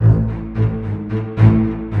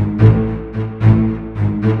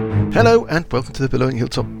Hello and welcome to the Billowing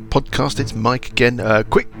Hilltop podcast. It's Mike again.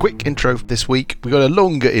 Quick intro this week. We've got a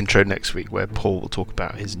longer intro next week where Paul will talk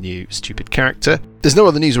about his new stupid character. There's no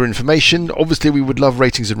other news or information. Obviously, we would love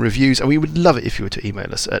ratings and reviews, and we would love it if you were to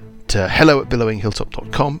email us at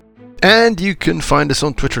hello@billowinghilltop.com. And you can find us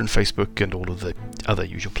on Twitter and Facebook and all of the other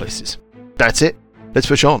usual places. That's it. Let's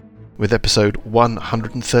push on with episode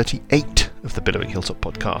 138 of the Billowing Hilltop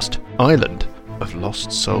podcast, Island of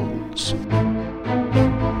Lost Souls.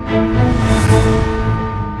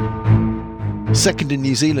 Second in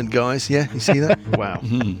New Zealand, guys. Yeah, you see that? Wow.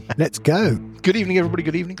 Let's go. Good evening, everybody.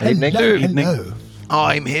 Good evening. Hello.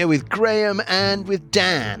 I'm here with Graham and with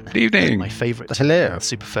Dan. Good evening. My favourite Hello.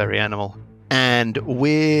 super furry animal. And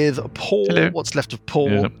with Paul, Hello. what's left of Paul,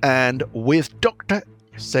 Yeah. and with Dr.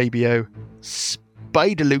 Sabio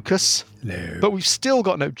Spider Lucas. Hello. But we've still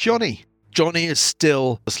got no Johnny. Johnny is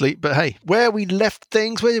still asleep, but hey, where did we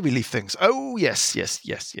leave things? Oh, yes.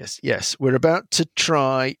 We're about to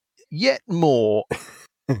try yet more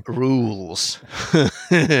rules.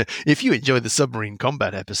 If you enjoyed the submarine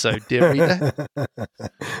combat episode, dear reader,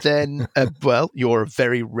 then, you're a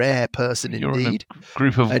very rare person You're indeed. in a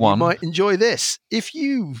group of And one. you might enjoy this. If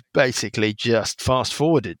you basically just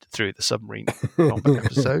fast-forwarded through the submarine combat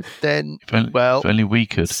episode, then, If only we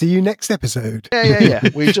could. See you next episode. Yeah.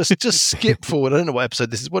 We just skip forward. I don't know what episode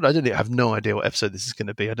this is. I have no idea what episode this is going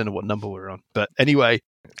to be. I don't know what number we're on. But anyway,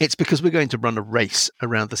 it's because we're going to run a race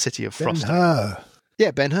around the city of Frost. Ben-Hur.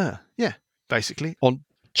 Yeah, Ben-Hur. Yeah, basically. On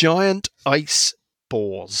giant ice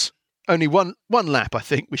boars. Only one lap, I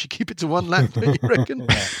think. We should keep it to one lap, don't you reckon?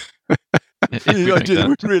 If we The make idea that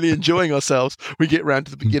that. we're really enjoying ourselves. We get round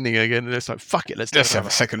to the beginning again and it's like, fuck it, let's have a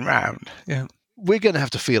second round. Yeah. We're going to have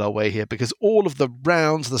to feel our way here because all of the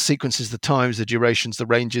rounds, the sequences, the times, the durations, the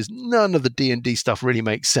ranges, none of the D&D stuff really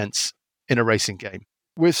makes sense in a racing game.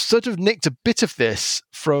 We've sort of nicked a bit of this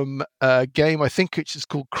from a game, I think, which is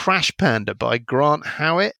called Crash Panda by Grant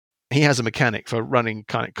Howitt. He has a mechanic for running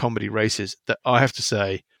kind of comedy races that I have to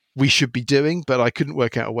say we should be doing, but I couldn't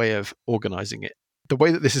work out a way of organizing it. The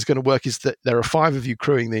way that this is going to work is that there are 5 of you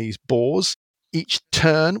crewing these boars. Each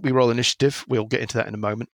turn, we roll initiative. We'll get into that in a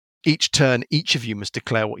moment. Each turn, each of you must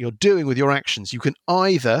declare what you're doing with your actions. You can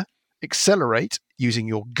either accelerate using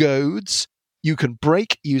your goads, you can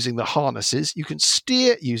brake using the harnesses, you can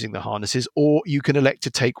steer using the harnesses, or you can elect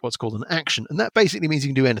to take what's called an action. And that basically means you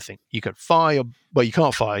can do anything. You can you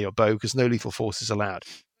can't fire your bow because no lethal force is allowed.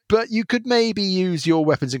 But you could maybe use your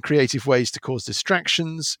weapons in creative ways to cause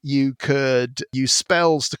distractions. You could use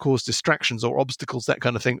spells to cause distractions or obstacles, that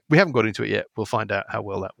kind of thing. We haven't got into it yet. We'll find out how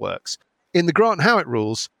well that works. In the Grant Howitt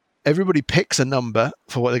rules, everybody picks a number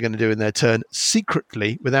for what they're going to do in their turn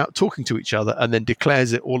secretly without talking to each other and then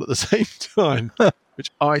declares it all at the same time,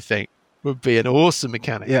 which I think would be an awesome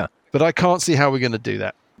mechanic. Yeah. But I can't see how we're going to do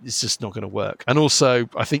that. It's just not going to work. And also,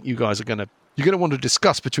 I think you guys you're going to want to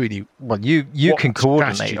discuss between you. Well, you what can strategy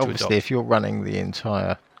coordinate. to Obviously, adopt. if you're running the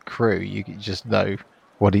entire crew, you just know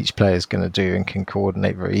what each player is going to do and can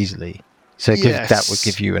coordinate very easily. So that would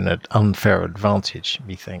give you an unfair advantage,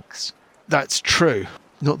 methinks. That's true.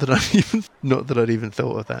 Not that I'd even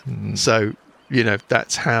thought of that. So,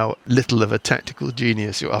 that's how little of a tactical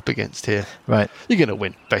genius you're up against here. Right. You're going to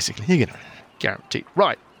win, basically. You're going to win. Guaranteed.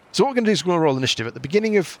 Right. So what we're going to do is we're going to roll initiative. At the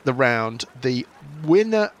beginning of the round, the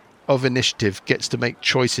winner of initiative gets to make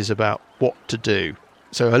choices about what to do.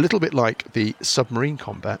 So a little bit like the submarine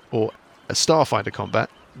combat or a Starfinder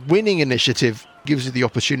combat, winning initiative gives you the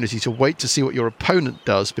opportunity to wait to see what your opponent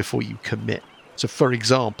does before you commit. So for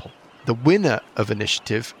example, the winner of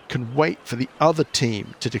initiative can wait for the other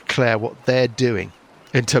team to declare what they're doing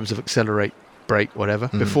in terms of accelerate, brake, whatever,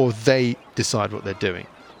 before they decide what they're doing.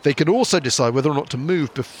 They can also decide whether or not to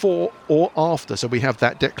move before or after. So we have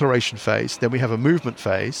that declaration phase, then we have a movement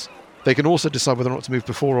phase. They can also decide whether or not to move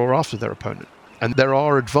before or after their opponent. And there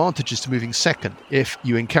are advantages to moving second. If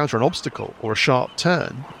you encounter an obstacle or a sharp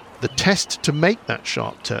turn, the test to make that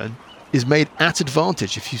sharp turn is made at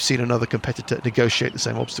advantage if you've seen another competitor negotiate the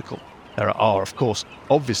same obstacle. There are, of course,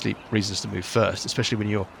 obviously reasons to move first, especially when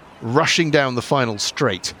you're rushing down the final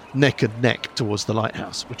straight, neck and neck towards the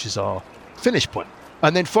lighthouse, which is our finish point.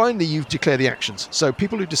 And then finally, you declare the actions. So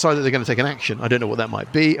people who decide that they're going to take an action, I don't know what that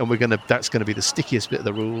might be, and that's going to be the stickiest bit of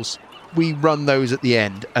the rules. We run those at the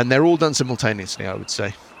end, and they're all done simultaneously, I would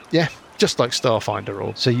say. Yeah, just like Starfinder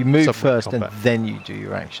or So you move Submarine first combat. and then you do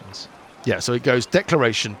your actions. Yeah, so it goes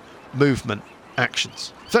declaration, movement,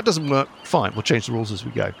 actions. If that doesn't work, fine, we'll change the rules as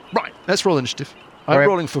we go. Right, let's roll initiative. I'm Alright.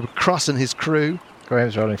 rolling for Cruss and his crew.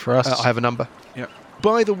 Graham's rolling for us. I have a number. Yep.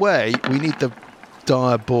 By the way, we need the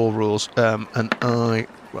dire ball rules, and I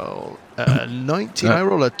roll 19. I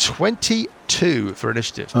roll a 22 for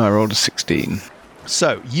initiative. I rolled a 16.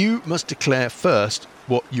 So you must declare first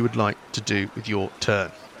what you would like to do with your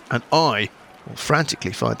turn. And I will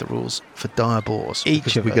frantically find the rules for dire boars. Each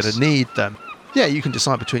because of we're us. going to need them. Yeah, you can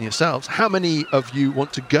decide between yourselves. How many of you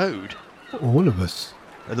want to goad? All of us.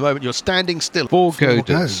 At the moment, you're standing still. 4 Four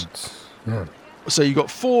goaders. goads. Yeah. So you've got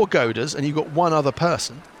 4 goaders and you've got 1 other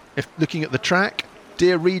person. If looking at the track,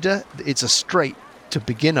 dear reader, it's a straight to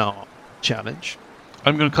begin our challenge.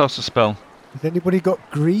 I'm going to cast a spell. Has anybody got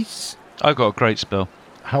grease? I've got a great spell.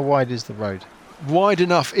 How wide is the road? Wide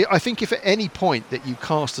enough. I think if at any point that you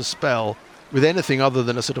cast a spell with anything other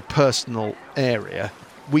than a sort of personal area,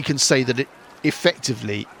 we can say that it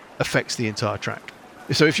effectively affects the entire track.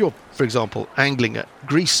 So if you're, for example, angling at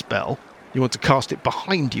grease spell, you want to cast it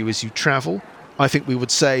behind you as you travel, I think we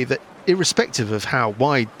would say that irrespective of how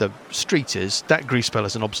wide the street is, that grease spell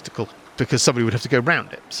is an obstacle because somebody would have to go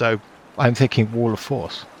round it. So I'm thinking wall of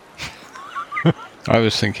force. I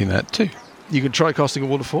was thinking that too. you can try casting a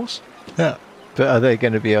wall of force. Yeah. But are they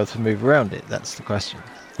going to be able to move around it? That's the question.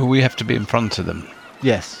 Well, we have to be in front of them,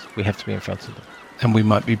 Yes, we have to be in front of them. and we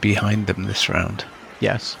might be behind them this round.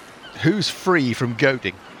 Yes. Who's free from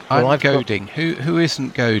goading? I'm I've got- goading. Who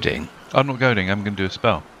isn't goading? I'm not goading. I'm going to do a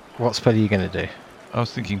spell. What spell are you going to do? I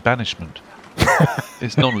was thinking banishment.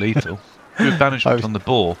 It's non-lethal. Do a banishment on the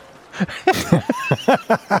boar.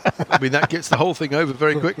 I mean, that gets the whole thing over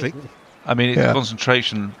very quickly. I mean, it's Yeah.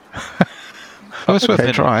 concentration. Oh, it's worth a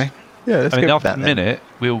Okay. try. Yeah, let's I mean, go after with a that then.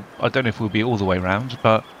 minute, I don't know if we'll be all the way round,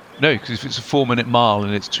 but no, because if it's a 4-minute mile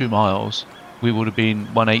and it's 2 miles, we would have been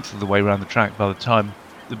 1/8 of the way around the track by the time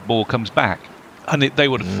the boar comes back. And they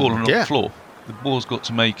would have fallen on Yeah. the floor. The boar's got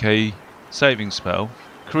to make a saving spell.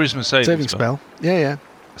 Charisma saving spell. Yeah, yeah.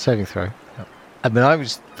 Saving throw. Yep. I mean, I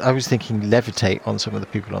was thinking levitate on some of the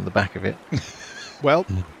people on the back of it. Well,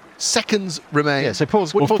 seconds remain. Yeah, so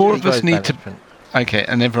Paul's. Well, Paul's 4 gonna of us go need to- banishment. Okay,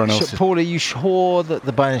 and everyone else So, is... Paul, are you sure that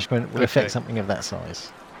the banishment will Okay. affect something of that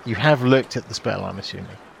size? You have looked at the spell, I'm assuming.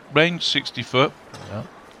 Range 60 foot, Yeah.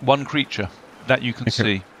 1 creature that you can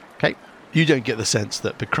see. Okay. You don't get the sense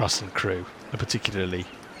that Bicruss and crew are particularly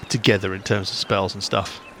together in terms of spells and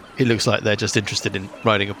stuff. It looks like they're just interested in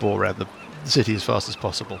riding a boar around the city as fast as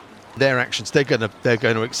possible. Their actions, they're going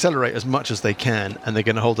to accelerate as much as they can, and they're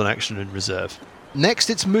going to hold an action in reserve. Next,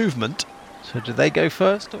 it's movement. So do they go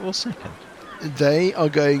first or second? They are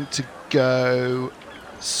going to go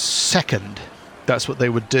second. That's what they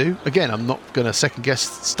would do. Again, I'm not going to second guess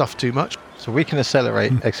stuff too much. So we can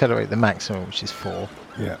accelerate the maximum, which is 4.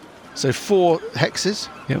 Yeah. So 4 hexes.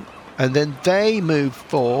 Yep. And then they move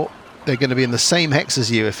 4. They're going to be in the same hex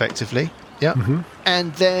as you, effectively. Yeah. Mhm.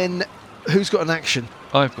 And then who's got an action?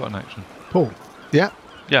 I've got an action. Paul, Yeah.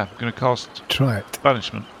 Yeah, I'm going to cast try it.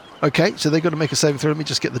 banishment. Okay, so they've got to make a saving throw. Let me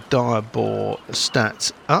just get the dire boar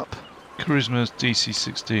stats up. Charisma's DC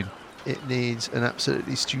 16. It needs an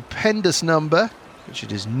absolutely stupendous number, which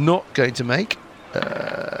it is not going to make.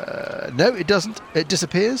 No, it doesn't. It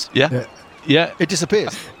disappears. Yeah. Yeah. Yeah. It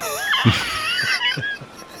disappears.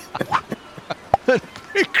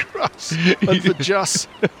 Cross and the Juss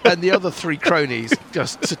and the other 3 cronies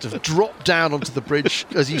just sort of drop down onto the bridge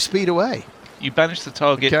as you speed away. You banish the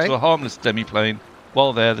target Okay. to a harmless demiplane.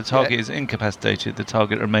 While there, the target is incapacitated. The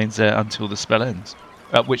target remains there until the spell ends.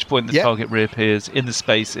 At which point the Yeah. target reappears in the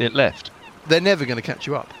space it left. They're never going to catch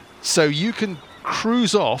you up. So you can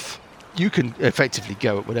cruise off. You can effectively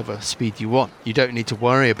go at whatever speed you want. You don't need to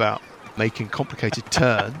worry about making complicated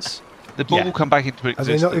turns. The ball Yeah. will come back into Are they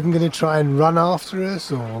existence. not even going to try and run after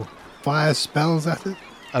us or fire spells at us?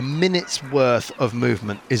 A minute's worth of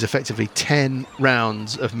movement is effectively 10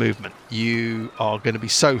 rounds of movement. You are going to be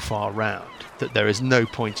so far round that there is no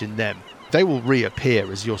point in them. They will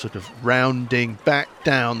reappear as you're sort of rounding back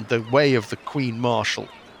down the way of the Queen Marshal.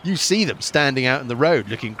 You see them standing out in the road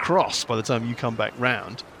looking cross by the time you come back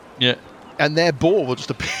round, Yeah. and their boar will just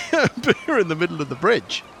appear in the middle of the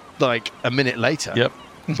bridge like a minute later. Yep.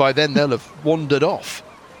 By then they'll have wandered off,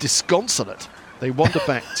 disconsolate. They wander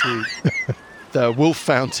back to the Wolf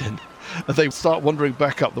Fountain, and they start wandering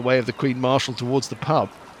back up the way of the Queen Marshal towards the pub.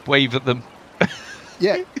 Wave at them.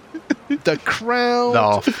 Yeah, the crowd.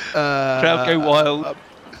 Laugh. Crowd go wild.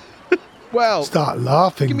 Well, Start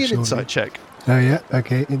laughing. give me an surely. insight check. Oh, yeah.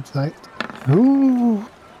 Okay, insight. Ooh,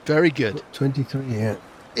 Very good. 23, yeah.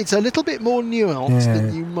 It's a little bit more nuanced Yeah.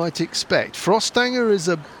 than you might expect. Frostanger is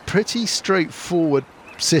a pretty straightforward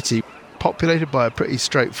city, populated by a pretty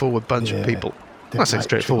straightforward bunch Yeah. of people. Don't I say like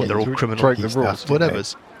straightforward, they're all tricky criminal break the stuff, rules, do they?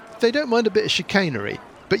 whatevers. They don't mind a bit of chicanery,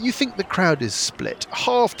 but you think the crowd is split.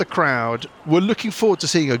 Half the crowd were looking forward to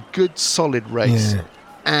seeing a good, solid race. Yeah.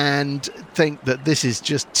 and think that this is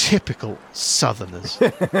just typical Southerners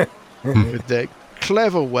with their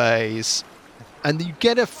clever ways. And you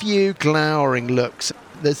get a few glowering looks.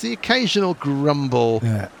 There's the occasional grumble.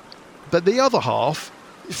 Yeah. But the other half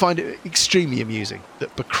find it extremely amusing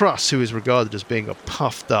that Bacrus, who is regarded as being a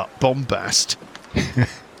puffed up bombast,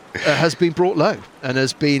 has been brought low and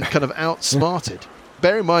has been kind of outsmarted.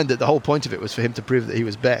 Bear in mind that the whole point of it was for him to prove that he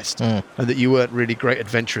was best and that you weren't really great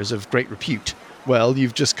adventurers of great repute. Well,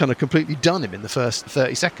 you've just kind of completely done him in the first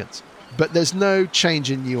 30 seconds. But there's no change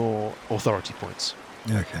in your authority points.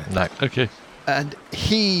 Okay. No. Okay. And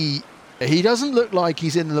he doesn't look like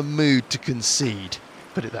he's in the mood to concede,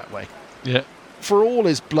 put it that way. Yeah. For all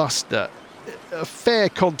his bluster, a fair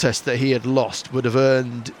contest that he had lost would have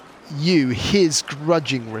earned you his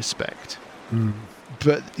grudging respect.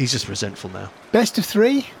 But he's just resentful now. Best of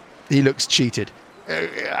 3? He looks cheated.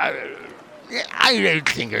 I don't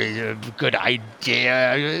think it's a good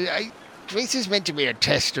idea. This is meant to be a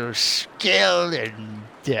test of skill and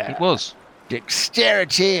It was.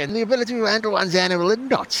 dexterity and the ability to handle one's animal, and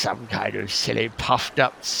not some kind of silly,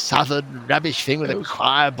 puffed-up southern rubbish thing with a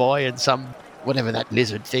choir boy and some whatever that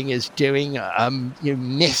lizard thing is doing,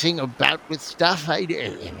 messing about with stuff. I'm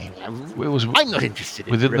not interested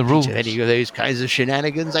in within the rules. any of those kinds of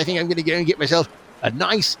shenanigans. I think I'm going to go and get myself a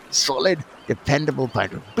nice, solid, dependable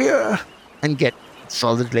pint of beer and get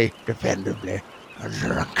solidly, dependably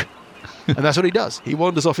drunk. And that's what he does. He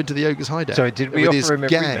wanders off into the ogre's hideout. So did we with offer his him a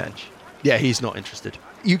gang. rematch? Yeah, he's not interested.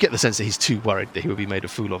 You get the sense that he's too worried that he will be made a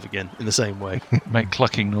fool of again in the same way. Make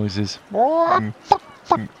clucking noises.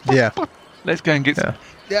 Yeah. Let's go and get some.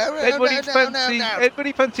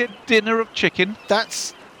 Anybody fancy a dinner of chicken? That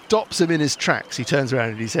stops him in his tracks. He turns around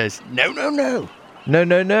and he says, No. No.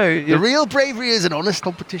 The real bravery is an honest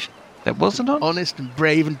competition. That wasn't on. Honest and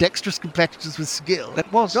brave and dexterous competitors with skill.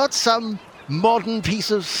 That was. Not some modern piece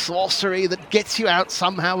of sorcery that gets you out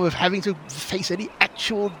somehow of having to face any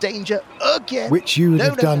actual danger again. Which you would No,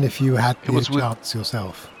 have no, done no. if you had the was with- chance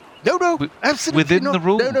yourself. No, Wi- absolutely within not. the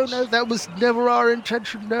rules. No, that was never our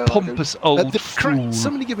intention. No, I don't- Pompous old fool.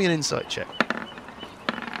 somebody give me an insight check.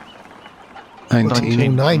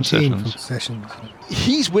 19 19 concessions. from sessions.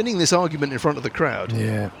 He's winning this argument in front of the crowd.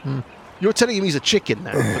 Yeah. You're telling him he's a chicken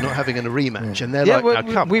now for not having a rematch, and they're Yeah, like, well,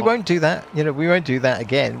 "Now, come we on." won't do that. We won't do that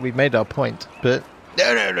again. We've made our point. But No.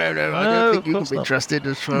 I No, don't think of you can course be not. trusted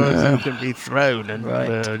as far as you can be thrown. And Right.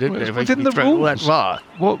 I didn't know Well, if I within could the be thrown all that rules. far.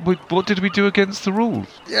 What did we do against the rules?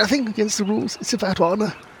 Yeah, I think against the rules, it's about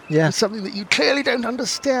honour. yeah. It's something that you clearly don't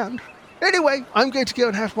understand. Anyway, I'm going to go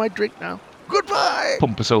and have my drink now. Goodbye.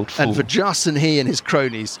 Pompous old fool. And Vajas and he and his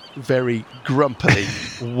cronies very grumpily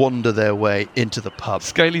wander their way into the pub.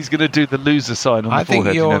 Scaly's going to do the loser sign on I the think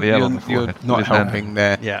forehead. you're, the L on the you're forehead not with his hand. helping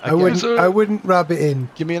there. Yeah, I wouldn't rub it in.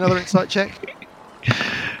 Give me another insight check.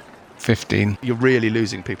 15. You're really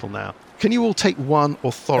losing people now. Can you all take one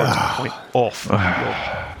authority point off your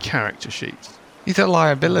character sheets? He's a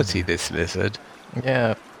liability, this lizard.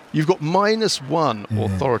 Yeah. You've got -1 Yeah.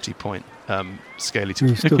 authority point, Scaly. To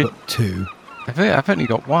We've still Okay. got 2. I've only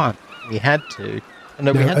got 1. We had to.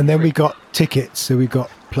 No, No, we had and then three. we got tickets, so we got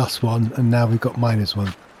 +1, and now we've got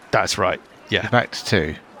 -1. That's right. Yeah. Back to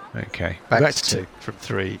 2. Okay. Back to 2 from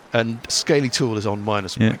 3. And Scaly Tool is on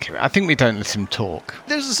 -1. Yeah. Okay. I think we don't let him talk.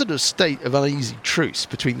 There's a sort of state of uneasy truce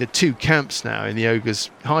between the two camps now in the ogre's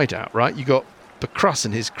hideout, right? You got Bacrus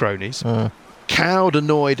and his cronies, cowed,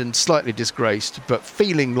 annoyed, and slightly disgraced, but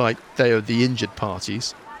feeling like they are the injured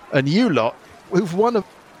parties. And you lot, who've won a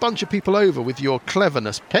bunch of people over with your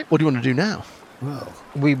cleverness. Okay, what do you want to do now? Well,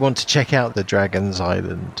 We want to check out the Dragon's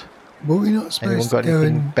Island. were we not Anyone supposed got to go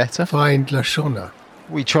anything and better? find Lashona?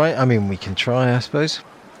 We can try, I suppose.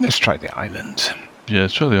 Let's try the island. Yeah,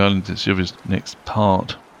 Charlie Island is your next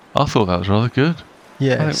part. I thought that was rather good. I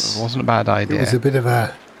think Yes. it wasn't a bad It idea. was a bit of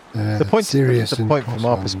a The point serious. the and point from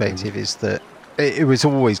our cross-eyed perspective is that it was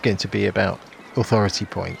always going to be about authority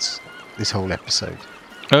points, this whole episode.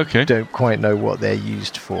 Okay. Don't quite know what they're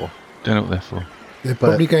used for. Don't know what they're for. They're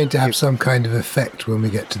probably going to have if- some kind of effect when we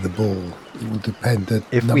get to the ball. It will depend the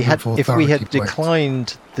If number we had of if we authority had points.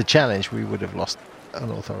 declined the challenge, we would have lost an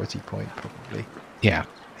authority point probably. Yeah.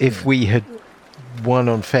 If we had won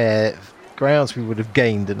on fair grounds, we would have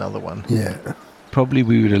gained another one. Yeah. Probably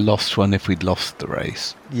we would have lost one if we'd lost the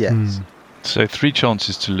race. Yes, So 3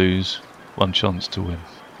 chances to lose, 1 chance to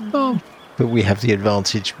win. but we have the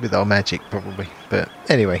advantage with our magic probably. But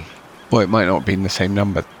anyway, Well, it might not have been the same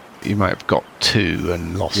number. You might have got 2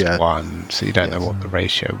 and lost Yeah. 1, so you don't know Yes. what the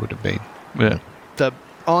ratio would have been. Yeah. The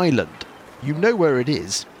island, you know where it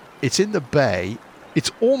is. It's in the bay.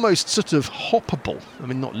 It's almost sort of hoppable. I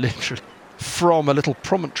mean, not literally. From a little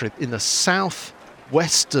promontory in the south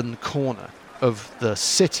western corner of the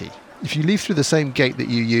city. If you leave through the same gate that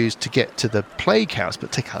you used to get to the plague house,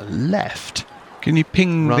 but take a left. Can you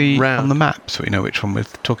ping Run round. on the map so we know which one we're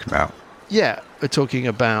talking about? Yeah, we're talking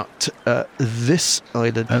about this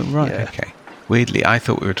island. Oh, right, here. okay. Weirdly, I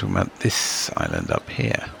thought we were talking about this island up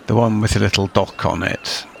here. The one with a little dock on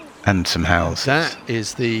it and some houses. That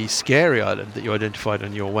is the scary island that you identified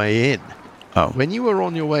on your way in. Oh, When you were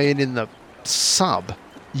on your way in the sub,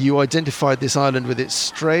 you identified this island with its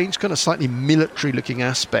strange, kind of slightly military-looking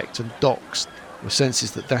aspect and docks. Your sense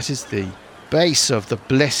is that that is the base of the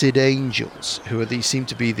Blessed Angels, who are these, seem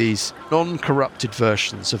to be these non-corrupted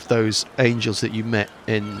versions of those angels that you met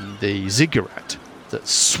in the ziggurat that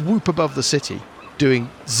swoop above the city, doing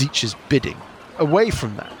Tzeentch's bidding. Away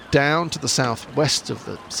from that, down to the southwest of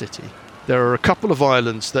the city, there are a couple of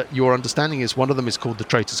islands that your understanding is one of them is called the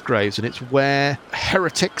Traitor's Graves, and it's where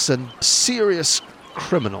heretics and serious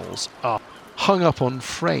criminals are hung up on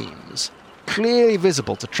frames, clearly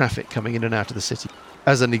visible to traffic coming in and out of the city.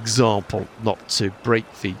 As an example, not to break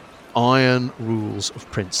the iron rules of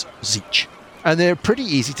Prince Tzeentch. And they're pretty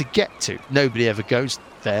easy to get to. Nobody ever goes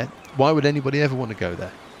there. Why would anybody ever want to go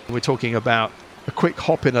there? We're talking about a quick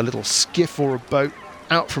hop in a little skiff or a boat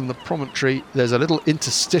out from the promontory. There's a little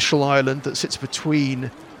interstitial island that sits between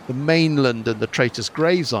the mainland and the Traitor's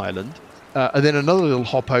Graves Island. And then another little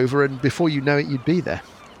hop over, and before you know it, you'd be there.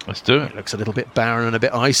 Let's do It it. looks a little bit barren and a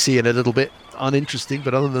bit icy and a little bit uninteresting,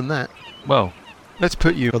 but other than that, Well, let's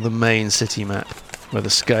put you on the main city map, where the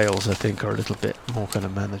scales, I think, are a little bit more kind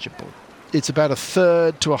of manageable. It's about a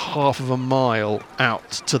third to a half of a mile out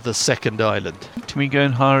to the second island. can we go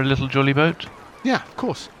and hire a little jolly boat? Yeah, of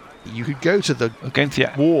course. You could go to the Go to the,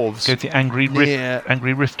 wharves. go to the Angry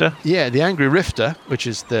Rifter. Yeah, the Angry Rifter, which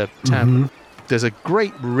is the tavern. There's a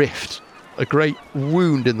great rift, a great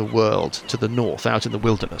wound in the world to the north, out in the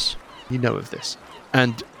wilderness. You know of this.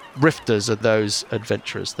 And rifters are those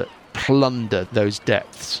adventurers that plunder those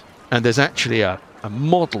depths. And there's actually a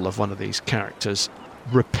model of one of these characters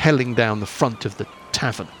rappelling down the front of the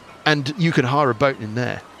tavern. And you can hire a boat in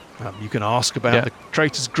there. You can ask about the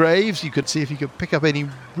Traitor's Graves. You could see if you could pick up any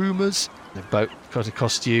rumours. The boat got to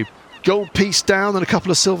cost you gold piece down and a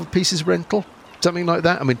couple of silver pieces rental. Something like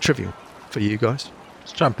that. I mean, trivial for you guys.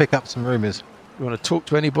 Let's try and pick up some rumours. You want to talk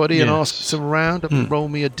to anybody and Yes. ask some around and roll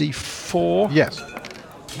me a d4? Yes.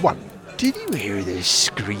 1. Did you hear the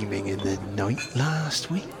screaming in the night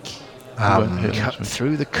last week? Weren't here Cut last week.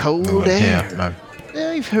 through the cold Yeah, air. no.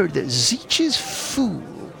 I've heard that Tzeentch's fool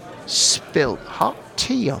spilled hot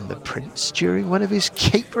tea on the prince during one of his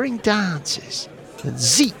capering dances. And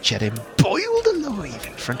Tzeentch had him boiled alive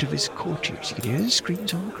in front of his courtiers. You could hear the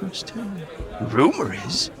screams all across town. Rumour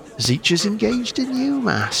is Tzeentch is engaged a new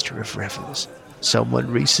master of revels. Someone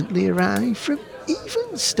recently arrived from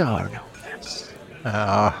Evenstar, no less.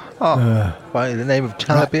 By the name of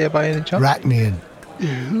Talabir by any chance? Rachnian.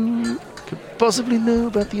 Who could possibly know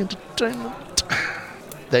about the entertainment?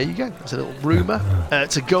 There you go. That's a little rumour.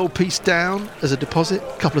 It's a gold piece down as a deposit.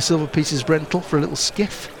 A couple of silver pieces rental for a little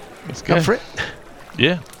skiff. Let's go. Go for it.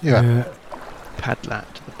 Yeah. Yeah. Padlat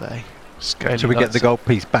to the bay. Scaly So we get lights the gold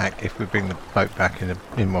piece back if we bring the boat back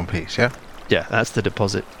in one piece, yeah? Yeah, that's the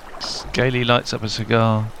deposit. Scaly lights up a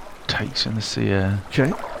cigar, takes in the sea air.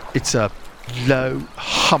 Okay. It's a low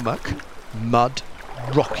hummock, mud,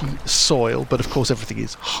 rocky soil, but of course everything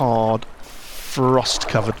is hard,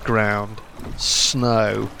 frost-covered ground,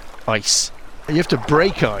 snow, ice. And you have to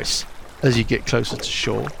break ice as you get closer to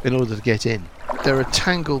shore in order to get in. There are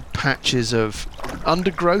tangled patches of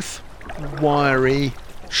undergrowth, wiry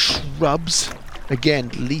shrubs, again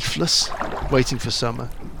leafless, waiting for summer.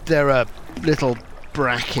 There are little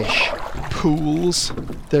brackish pools.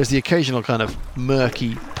 There's the occasional kind of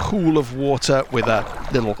murky pool of water with a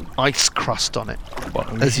little ice crust on it.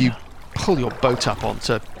 As you pull your boat up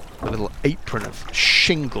onto a little apron of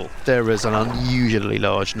shingle, there is an unusually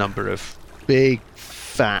large number of big,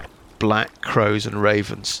 fat, black crows and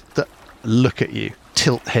ravens that look at you,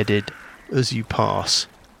 tilt-headed, as you pass.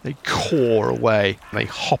 They caw away. They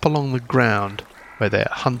hop along the ground where they're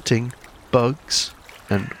hunting bugs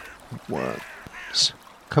and worms.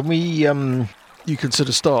 Can we You can sort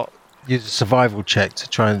of start. use a survival check to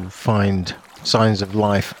try and find signs of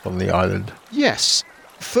life on the island? Yes.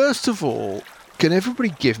 First of all, can everybody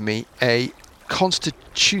give me a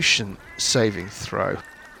Constitution saving throw?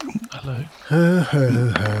 Hello. Ho,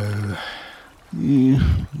 ho, ho.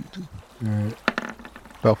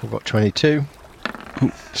 Belfort got 22.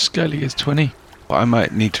 Scaly is 20. Well, I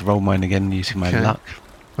might need to roll mine again using my Okay. luck.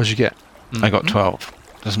 What'd you get? I got 12.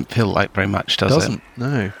 Doesn't feel like very much, does Doesn't.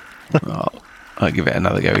 No. it? Well, I'll give it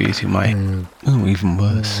another go using my... Oh, even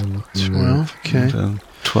worse. 12. Okay.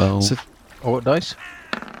 12. So- What dice?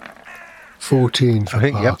 14 for I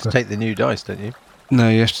think you have to Parker. take the new dice, don't you? No,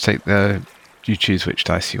 you have to take the... You choose which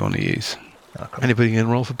dice you want to use. Anybody can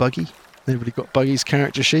roll for Buggy? Anybody got Buggy's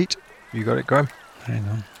character sheet? You got it, Graham? Hang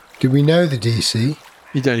on. Do we know the DC?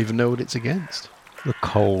 You don't even know what it's against. The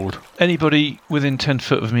cold. Anybody within 10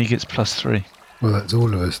 foot of me gets +3. Well, that's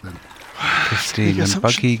all of us then. 15, Big and assumption.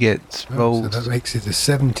 Buggy gets Oh, rolled so that makes it a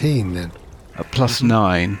 17 then. a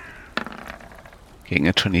 +9, getting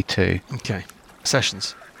a 22. Okay.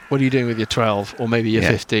 Sessions. What are you doing with your 12 or maybe your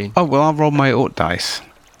Yeah. 15? Oh, well, I'll roll my Ort dice.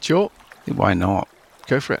 Sure. Why not?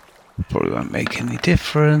 Go for it. Probably won't make any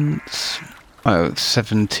difference. Oh,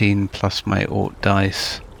 17 plus my Ort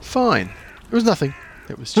dice. Fine. It was nothing.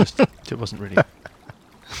 It was just, it wasn't really.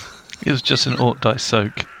 It was just an Ort dice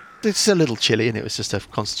soak. It's a little chilly and it was just a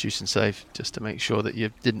constitution save just to make sure that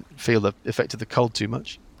you didn't feel the effect of the cold too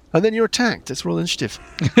much. And then you're attacked. Let's roll initiative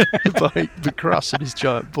by the Cross and his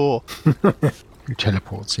giant boar. Who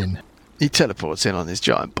teleports in. He teleports in on his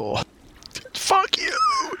giant boar. Fuck you!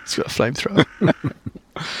 He's got a flamethrower.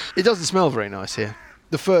 It doesn't smell very nice here.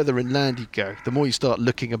 The further inland you go, the more you start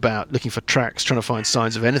looking about, looking for tracks, trying to find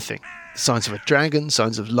signs of anything. Signs of a dragon,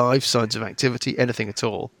 signs of life, signs of activity, anything at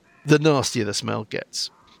all. The nastier the smell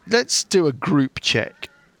gets. Let's do a group check,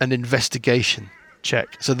 an investigation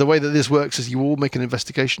check. So the way that this works is you all make an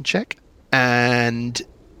investigation check, and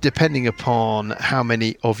depending upon how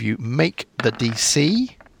many of you make the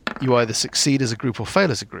DC, you either succeed as a group or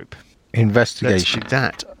fail as a group. Let's Investigation. do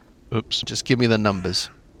that. Oops. Just give me the numbers.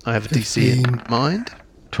 I have a DC in 15. mind.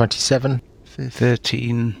 27.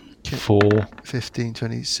 13, 4. 15,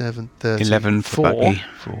 27, 30. 11 for Buggy.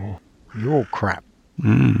 4. You're crap.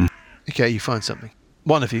 Okay, you find something.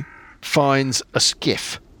 One of you finds a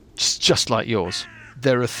skiff, just like yours.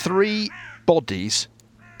 There are 3 bodies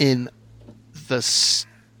in the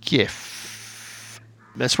skiff.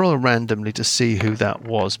 Let's roll randomly to see who that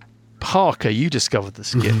was. Parker, you discovered the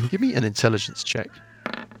skiff. Give me an intelligence check.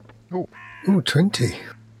 Oh, 20.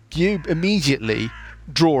 You immediately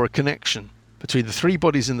draw a connection between the 3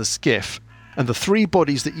 bodies in the skiff and the 3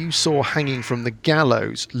 bodies that you saw hanging from the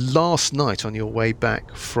gallows last night on your way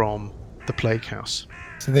back from the plague house.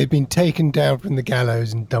 So they've been taken down from the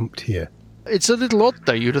gallows and dumped here. It's a little odd,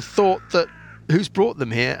 though. You'd have thought that who's brought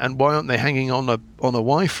them here and why aren't they hanging on a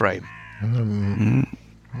Y-frame?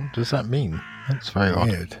 What does that mean? That's very odd.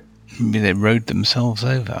 Weird. Maybe they rode themselves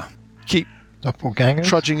over. Keep Doppelgangers?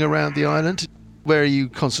 trudging around the island. Where are you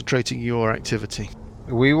concentrating your activity?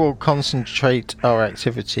 We will concentrate our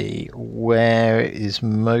activity where it is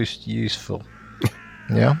most useful.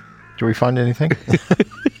 Yeah? Do we find anything?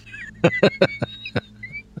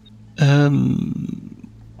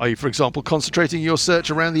 Are you, for example, concentrating your search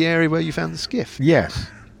around the area where you found the skiff? Yes.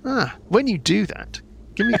 When you do that,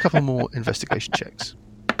 give me a couple more investigation checks.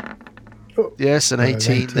 Yes, an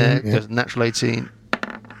 18 there. yeah. There's a natural 18.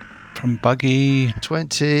 From Buggy,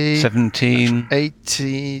 20. 17.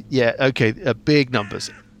 18. Yeah, okay. Big numbers.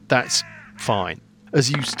 That's fine. As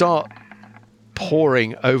you start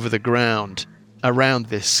poring over the ground around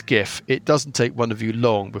this skiff, it doesn't take one of you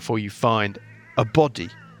long before you find a body.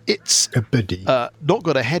 It's A buddy. not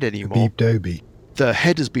got a head anymore. Beeb Doby. The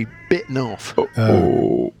head has been bitten off.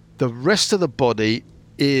 Oh. The rest of the body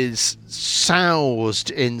is soused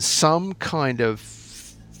in some kind of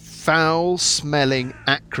foul-smelling,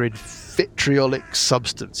 acrid, vitriolic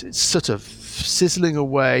substance. It's sort of sizzling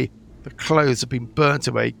away. The clothes have been burnt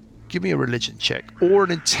away. Give me a religion check or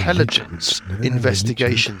an intelligence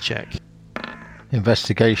investigation check.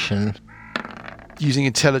 Investigation. Using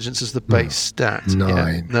intelligence as the base stat.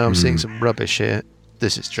 9. No, I'm seeing some rubbish here.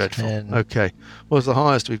 This is dreadful. 10. Okay. What's the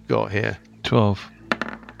highest we've got here? 12.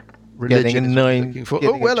 Religion Getting a is what we're 9. looking for.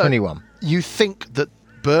 Getting a 21. You think that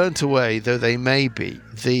burnt away though they may be,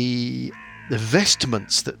 the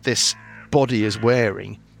vestments that this body is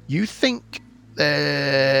wearing, you think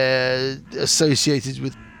they're associated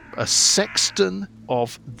with a sexton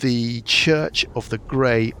of the Church of the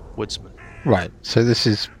Grey Woodsman. Right. So this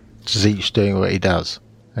is Zeech doing what he does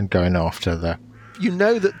and going after the... You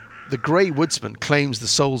know that the Grey Woodsman claims the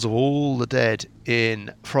souls of all the dead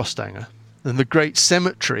in Frostanger, and the great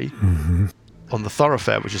cemetery on the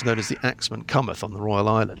thoroughfare, which is known as the Axeman Cometh on the Royal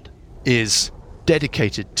Island, is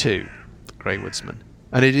dedicated to the Grey Woodsman.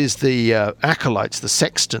 And it is the acolytes, the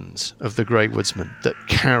sextons of the Grey Woodsman, that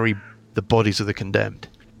carry the bodies of the condemned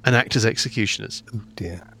and act as executioners. Oh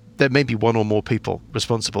dear. There may be one or more people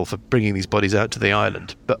responsible for bringing these bodies out to the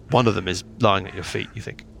island, but one of them is lying at your feet, you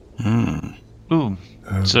think. Ooh.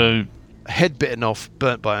 So Head bitten off,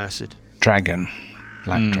 burnt by acid. Dragon.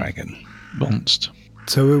 Black dragon. monster.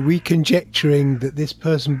 So are we conjecturing that this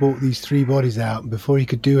person brought these 3 bodies out, and before he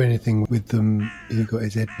could do anything with them, he got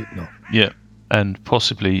his head bitten off? Yeah, and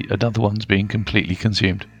possibly another one's being completely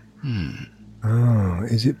consumed. Oh,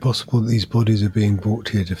 is it possible that these bodies are being brought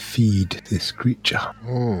here to feed this creature?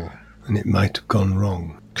 Oh. And it might have gone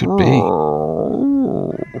wrong. Could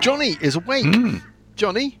be. Johnny is awake.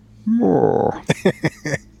 Johnny?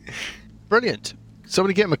 Brilliant.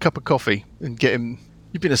 Somebody get him a cup of coffee and get him...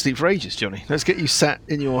 You've been asleep for ages, Johnny. Let's get you sat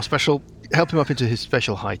in your special... Help him up into his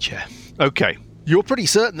special high chair. Okay. You're pretty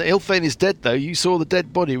certain that Ilthane is dead, though. You saw the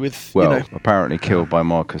dead body with, Well, apparently killed by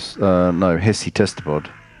Marcus. Hissy Testobod.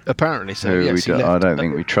 Apparently so, Who yes. I don't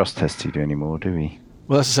think we trust Hesty anymore, do we?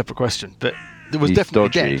 Well, that's a separate question. But it was He's definitely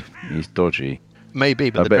dodgy. dead. He's dodgy. Maybe,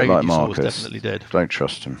 but A the bit dragon like you saw Marcus. was definitely dead. Don't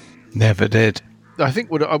trust him. Never did. I think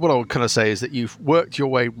what I would kind of say is that you've worked your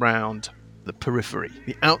way round the periphery,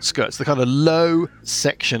 the outskirts, the kind of low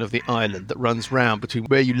section of the island that runs round between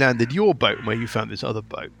where you landed your boat and where you found this other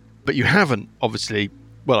boat. But you haven't, obviously,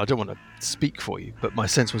 well, I don't want to speak for you, but my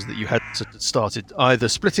sense was that you had sort of started either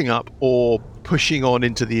splitting up or pushing on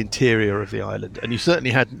into the interior of the island. And you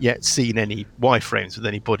certainly hadn't yet seen any Y-frames with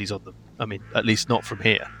any bodies on them. I mean, at least not from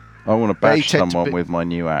here. I want to They bash tend to someone be- with my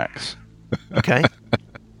new axe. Okay.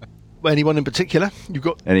 Anyone in particular? You've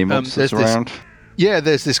got Any monsters there's this- around? Yeah,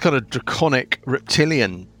 there's this kind of draconic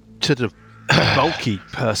reptilian sort of bulky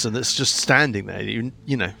person that's just standing there. You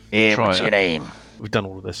know, Try what's it. your name? we've done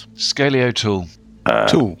all of this. Scalio Tool.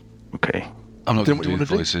 Tool. Okay. I'm not Then going what to do you do the wanna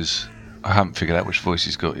do? voices. I haven't figured out which voice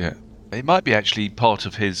he's got yet. It might be actually part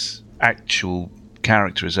of his actual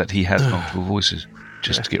character is that he has multiple voices,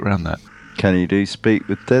 just to get around that. Can you do speak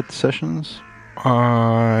with dead sessions?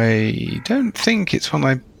 I don't think it's one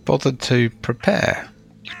I bothered to prepare.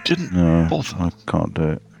 You didn't No, bother. I can't do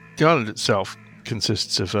it. The island itself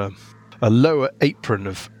consists of a lower apron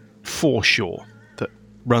of foreshore that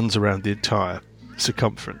runs around the entire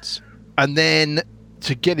circumference. And then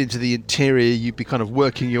to get into the interior, you'd be kind of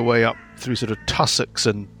working your way up through sort of tussocks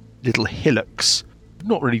and little hillocks.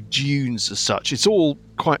 Not really dunes as such. It's all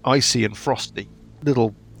quite icy and frosty.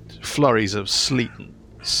 Little flurries of sleet and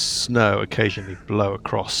snow occasionally blow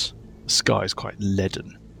across. The sky's quite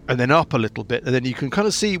leaden. And then up a little bit, and then you can kind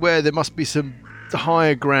of see where there must be some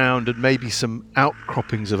higher ground and maybe some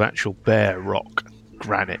outcroppings of actual bare rock,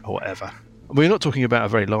 granite or whatever. And we're not talking about a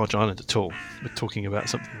very large island at all. We're talking about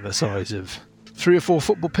something the size of 3 or 4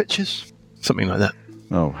 football pitches, something like that.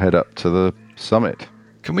 Oh, head up to the summit.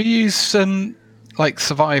 Can we use like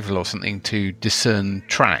survival or something to discern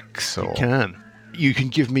tracks? Or You can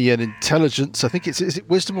give me an intelligence. I think is it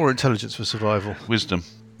wisdom or intelligence for survival? Wisdom.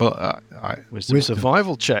 well, Wisdom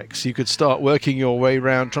survival checks. You could start working your way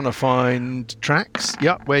around trying to find tracks.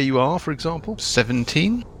 Yep, where you are, for example.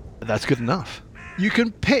 17. That's good enough. You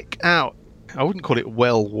can pick out, I wouldn't call it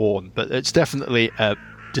well-worn, but it's definitely a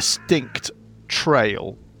distinct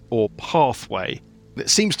trail or pathway that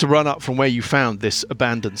seems to run up from where you found this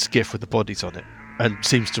abandoned skiff with the bodies on it, and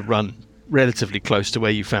seems to run relatively close to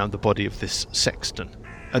where you found the body of this sexton,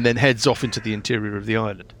 and then heads off into the interior of the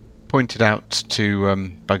island. Pointed out to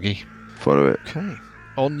Buggy. Follow it. Okay,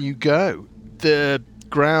 on you go. The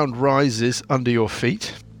ground rises under your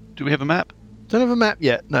feet. Do we have a map? Don't have a map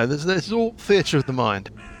yet. No, there's all theatre of the mind.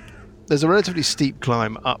 There's a relatively steep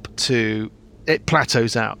climb up to... It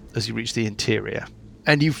plateaus out as you reach the interior.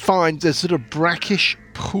 And you find there's sort of brackish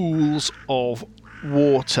pools of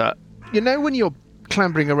water. You know when you're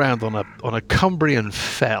clambering around on a Cumbrian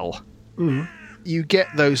fell? You get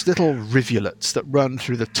those little rivulets that run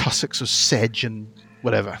through the tussocks of sedge and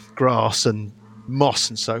whatever, grass and moss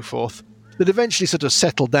and so forth, that eventually sort of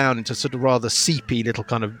settle down into sort of rather seepy little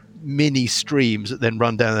kind of mini streams that then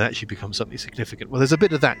run down and actually become something significant. Well, there's a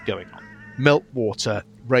bit of that going on. Meltwater,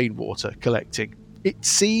 rainwater collecting. It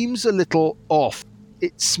seems a little off.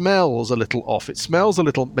 It smells a little off. It smells a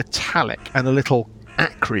little metallic and a little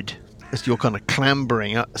acrid as you're kind of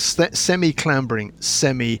clambering up, semi-clambering,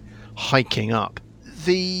 semi-hiking up.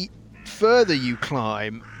 The further you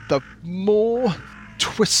climb, the more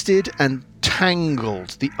twisted and tangled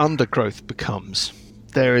the undergrowth becomes.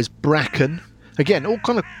 There is bracken, again, all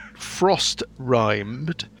kind of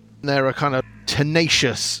frost-rimed. There are kind of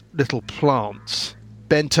tenacious little plants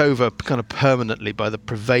bent over kind of permanently by the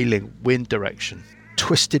prevailing wind direction.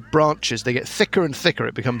 Twisted branches, they get thicker and thicker.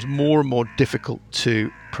 It becomes more and more difficult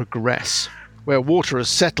to progress. Where water has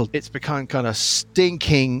settled, it's become kind of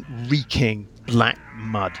stinking, reeking black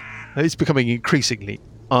mud. It's becoming increasingly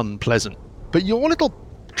unpleasant. But your little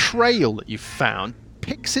trail that you've found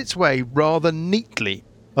picks its way rather neatly,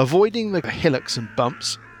 avoiding the hillocks and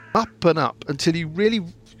bumps, up and up until you really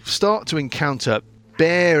start to encounter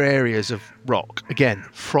bare areas of rock, again,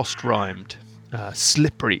 frost-rimed,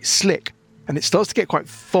 slippery, slick, and it starts to get quite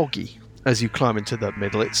foggy as you climb into the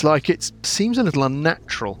middle. It's like it seems a little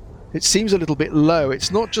unnatural. It seems a little bit low. It's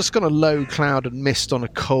not just got a low cloud and mist on a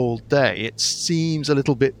cold day. It seems a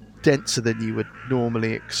little bit denser than you would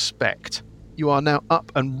normally expect. You are now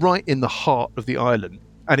up and right in the heart of the island,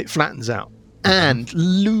 and it flattens out. And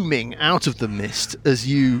looming out of the mist as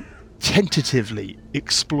you tentatively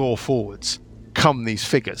explore forwards come these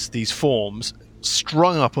figures, these forms,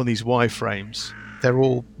 strung up on these Y-frames. They're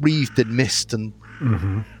all wreathed in mist, and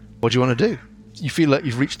what do you want to do? You feel like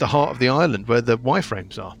you've reached the heart of the island where the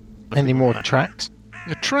Y-frames are. Any more tracks?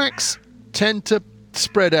 The tracks tend to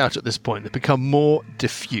spread out at this point. They become more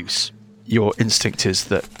diffuse. Your instinct is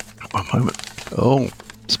that... One moment. Oh,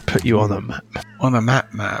 let's put you on the map. On a map.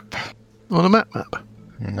 On a map.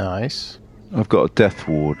 Nice. I've got a death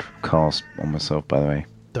ward cast on myself, by the way.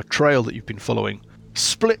 The trail that you've been following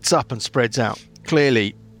splits up and spreads out.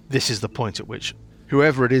 Clearly, this is the point at which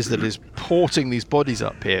whoever it is that is porting these bodies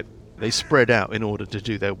up here, they spread out in order to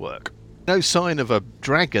do their work. No sign of a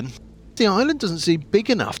dragon. The island doesn't seem big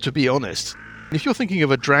enough, to be honest. If you're thinking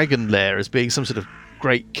of a dragon lair as being some sort of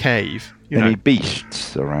great cave... Any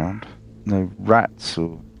beasts around? No rats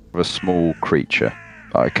or a small creature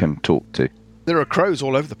I can talk to? There are crows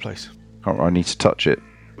all over the place. I need to touch it.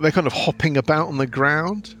 They're kind of hopping about on the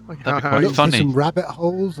ground. That'd be quite Look for funny. some rabbit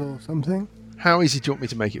holes or something. How easy do you want me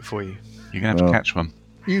to make it for you? You're going to have to catch one.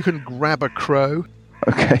 You can grab a crow.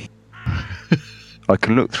 Okay. I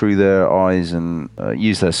can look through their eyes and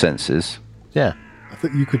use their senses. Yeah. I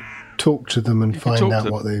think you could talk to them and You can find talk out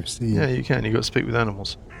to what they've seen. Yeah, you can. You've got to speak with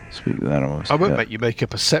animals. Speak with animals. I won't yeah. make you make a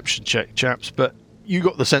perception check, chaps, but you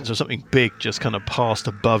got the sense of something big just kind of passed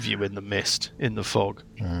above you in the mist, in the fog.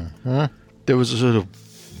 There was a sort of...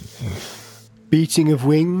 Beating of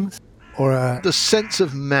wings or a... the sense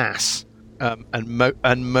of mass and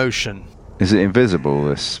motion. Is it invisible,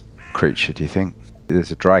 this creature, do you think?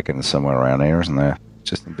 There's a dragon somewhere around here, isn't there?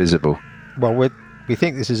 Just invisible. Well, we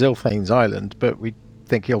think this is Ilthane's island, but we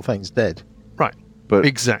think Ilthane's dead. Right, But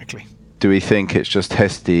exactly. do we think it's just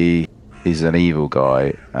Hesty is an evil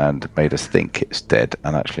guy and made us think it's dead,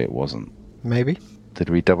 and actually it wasn't? Maybe. Did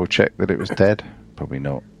we double check that it was dead? Probably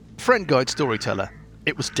not. Friend guide storyteller,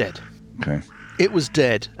 it was dead. Okay. It was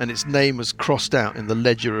dead, and its name was crossed out in the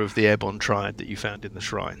ledger of the Ebon Triad that you found in the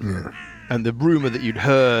shrine. Yeah. And the rumour that you'd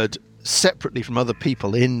heard separately from other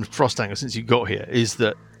people in Frostanger since you got here is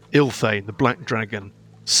that Ilthane, the Black Dragon,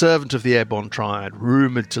 servant of the Ebon Triad,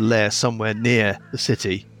 rumoured to lair somewhere near the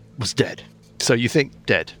city, was dead. So you think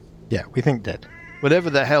dead. Yeah, we think dead. Whatever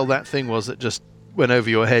the hell that thing was that just went over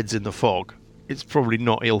your heads in the fog, it's probably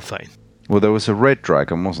not Ilthane. Well, there was a red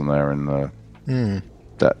dragon, wasn't there, in the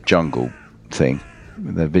that jungle thing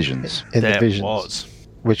with their visions? In There the visions. was.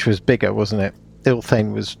 Which was bigger, wasn't it?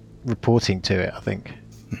 Ilthane was reporting to it, I think.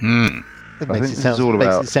 It I makes think it this sound, is all makes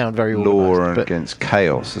about it sound very law organised, and but against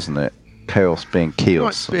chaos, isn't it? Chaos being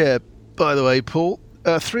chaos. Right, yeah, by the way, Paul,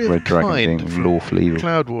 3 of a Red dragon kind being from lawful evil.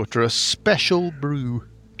 Cloudwater, a special brew.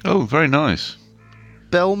 Oh, very nice.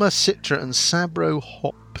 Belma, Citra, and Sabro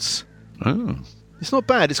hops. Oh. It's not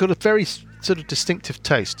bad. It's got a very sort of distinctive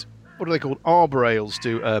taste. What are they called? Arbor Ales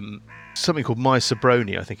do something called My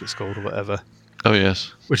Sabroni, I think it's called, or whatever, Oh,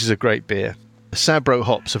 yes. which is a great beer. Sabro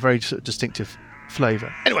hops, a very sort of distinctive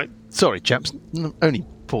flavour. Anyway, sorry, chaps. Only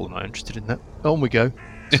Paul and I are interested in that. On we go.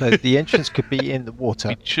 so the entrance could be in the water.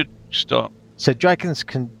 We should start So dragons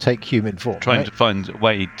can take human form, trying right? to find a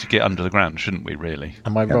way to get under the ground, shouldn't we, really?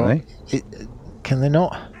 Am I Can wrong? Can they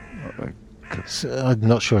not? Uh, So, I'm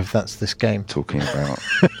not sure if that's this game. Talking about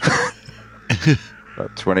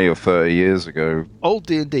about 20 or 30 years ago. Old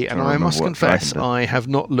D&D, and Can't I remember must what confess, dragon I have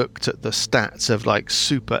not looked at the stats of like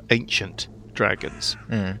super ancient dragons.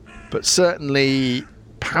 But certainly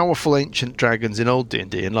powerful ancient dragons in old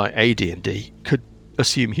D&D and like AD&D could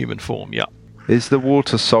assume human form, yeah. Is the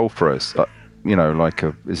water sulphurous?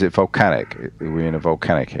 Is it volcanic? Are we in a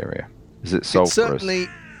volcanic area? Is it It sulphurous? certainly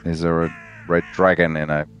Is there a red dragon in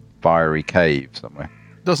a fiery cave somewhere?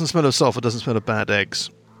 doesn't smell of sulfur, doesn't smell of bad eggs.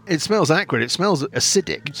 It smells acrid, it smells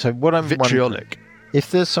acidic, So what I'm wondering, vitriolic.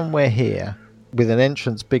 if there's somewhere here with an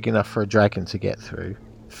entrance big enough for a dragon to get through,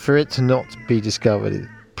 for it to not be discovered,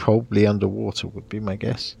 probably underwater would be my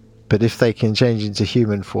guess. But if they can change into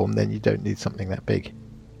human form, then you don't need something that big.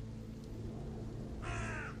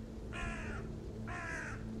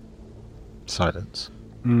 Silence.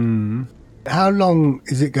 How long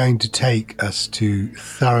is it going to take us to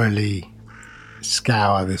thoroughly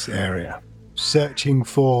scour this area? Searching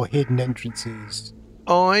for hidden entrances.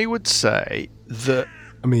 I would say that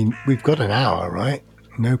I mean, we've got an hour, right?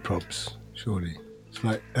 No probs, surely. It's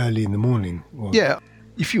like early in the morning. Or... Yeah,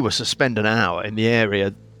 if you were to spend an hour in the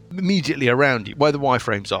area immediately around you, where the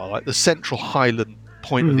Y-frames are, like the central highland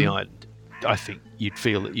point of the island, I think you'd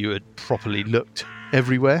feel that you had properly looked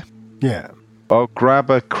everywhere. Yeah. I'll grab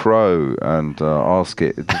a crow and ask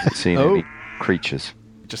it, has it seen any creatures?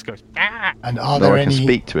 It just goes, And are No, there I can any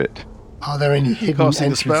speak to it. Are there any hidden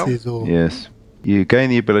casting the spell? entrances or Yes. You gain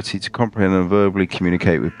the ability to comprehend and verbally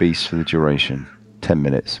communicate with beasts for the duration. 10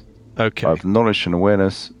 minutes. okay. I've knowledge and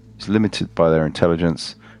awareness. It's limited by their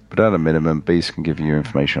intelligence, but at a minimum, beasts can give you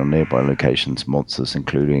information on nearby locations, monsters,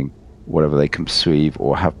 including whatever they can perceive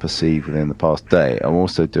or have perceived within the past day. I'm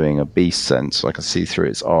also doing a beast sense, so I can see through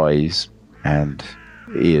its eyes and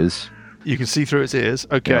ears. You can see through its ears.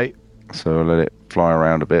 Okay. So I'll let it fly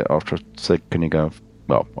around a bit after I say, can you go?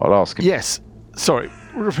 Well, I'll ask him. Yes. Sorry,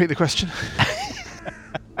 repeat the question.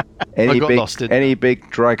 Any got big, lost in- any big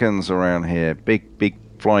dragons around here? Big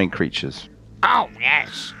flying creatures. Oh,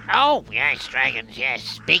 yes. Oh, yes, dragons,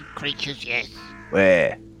 yes. Big creatures, yes.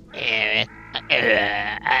 Where? In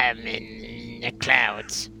the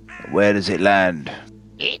clouds. Where does it land?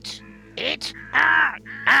 It,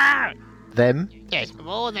 Them? there's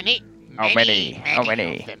more than it. How many? How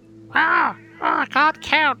many? of them. I can't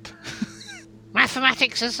count.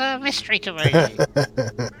 Mathematics is a mystery to me.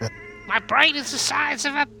 My brain is the size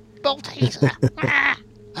of a Malteser.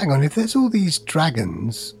 Hang on, if there's all these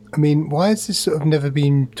dragons, I mean, why has this sort of never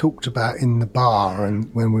been talked about in the bar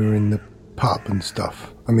and when we were in the pub and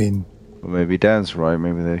stuff? I mean, Well, maybe Dan's right.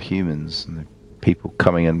 Maybe they're humans and they're people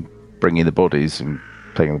coming and bringing the bodies and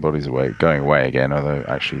taking the bodies away, going away again. Although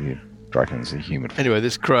actually, the dragons are human. Anyway,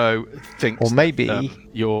 this crow thinks. Or maybe- that,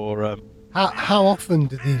 you're. how often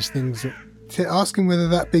do these things... Asking whether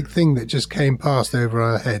that big thing that just came past over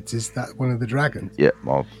our heads, is that one of the dragons? Yeah,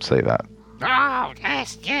 I'll say that. Oh,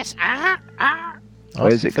 yes.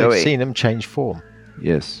 Where's it They've going? seen them change form.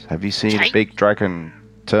 Yes. Have you seen a big dragon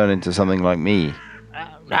turn into something like me?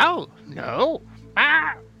 No.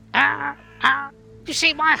 You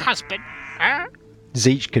see my husband?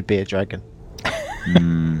 Zeech could be a dragon.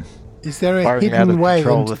 Is there a Spiraling out hidden of way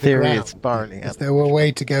control. into The theory ground? is spiraling Is out. there a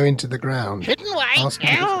way to go into the ground? Hidden way? Ask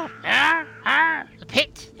him. No. The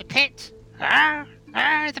pit. The pit.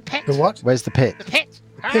 The what? Where's the pit? The pit.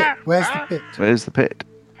 Pit. Where's the pit? Where's the pit?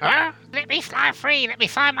 Let me fly free. Let me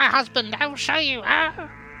find my husband. I'll show you.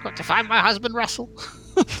 Got to find my husband, Russell.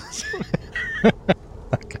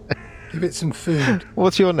 Give it some food.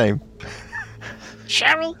 What's your name?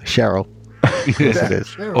 Cheryl. Cheryl. Of course it is.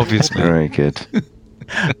 Cheryl. Obviously. Very good.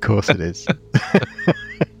 Of course it is.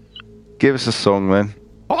 Give us a song then.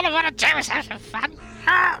 All I want to do is have some fun.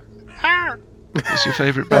 What's your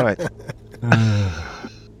favourite bite?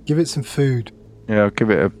 Give it some food. Yeah, I'll give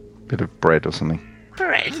it a bit of bread or something.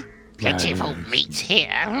 Bread. Plentiful meat here.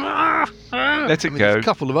 Let it There's go. a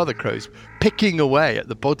couple of other crows picking away at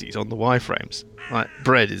the bodies on the Y-frames. Like,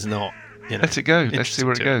 bread is not. Let it go. Let's see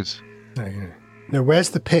where it interesting goes. No, where's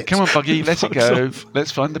the pit? Come on, Buggy. Let it go. Fucks off.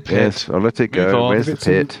 Let's find the pit. Yes, I'll let it Move go. on. Where's the Give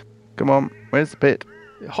it pit? Come on, where's the pit?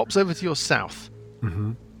 It hops over to your south.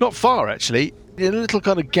 Mhm. Not far, actually. In a little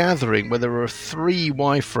kind of gathering where there are 3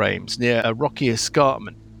 Y-frames near a rocky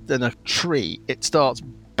escarpment. Then a tree. It starts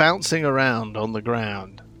bouncing around on the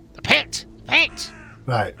ground. The pit. Pit.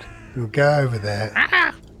 Right, we'll go over there.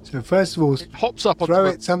 So first of all, Hops up onto throw the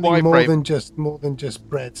it something more Y-frame. than just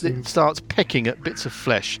bread. It starts pecking at bits of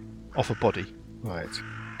flesh off a body. Right,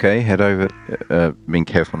 Okay, head over. Being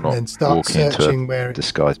careful not then start walking into searching a where.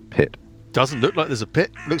 disguised pit. Doesn't look like there's a pit.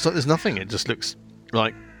 Looks like there's nothing. It just looks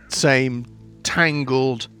like same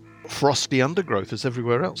tangled, frosty undergrowth as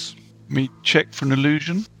everywhere else. Me check for an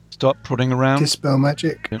illusion. Start prodding around. Dispel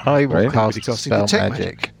magic. I will Right. cast Maybe casting spell detect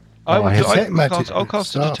magic. magic. I'll Detect magic I'll for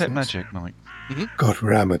cast a detect starters. magic, Mike. God,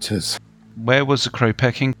 we're amateurs. Where was the crow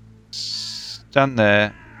pecking? Stand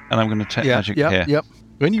there, and I'm going to detect magic here. Yep.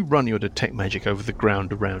 When you run your detect magic over the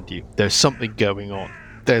ground around you, there's something going on.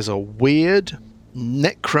 There's a weird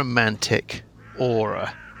necromantic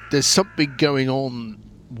aura. There's something going on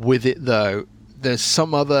with it, though. There's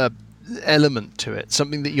some other element to it,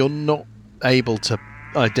 something that you're not able to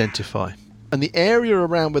identify. And the area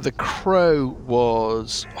around where the crow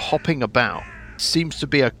was hopping about seems to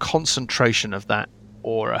be a concentration of that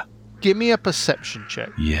aura. Give me a perception check.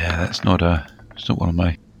 Yeah, that's not it's not one of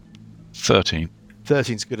my 13.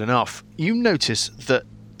 13's good enough. You notice that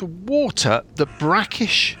the water, the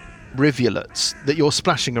brackish rivulets that you're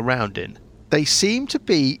splashing around in, they seem to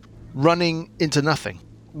be running into nothing,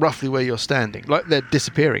 roughly where you're standing. Like they're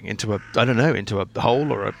disappearing into into a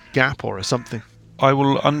hole or a gap or something. I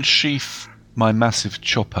will unsheath my massive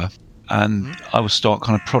chopper, and I will start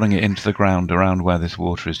kind of prodding it into the ground around where this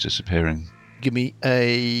water is disappearing. Give me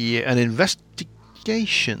an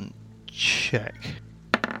investigation check.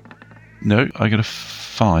 No, I got a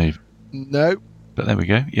 5. No. But there we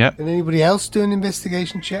go. Yeah. Can anybody else do an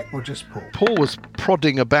investigation check, or just Paul? Paul was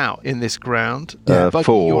prodding about in this ground.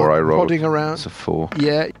 4 you're I rolled. prodding around. It's a 4.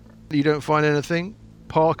 Yeah. You don't find anything?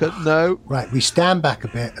 Parker, no. Right, we stand back a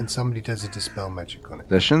bit and somebody does a dispel magic on it.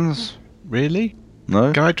 Possessions? Really?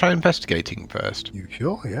 No? Can I try investigating first? You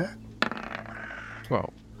sure? Yeah. 12.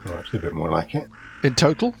 Oh, it's a bit more like it. In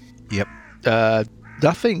total? Yep.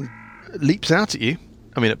 Nothing leaps out at you.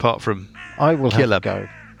 I mean, apart from I will Killer. have a go.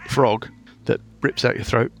 frog that rips out your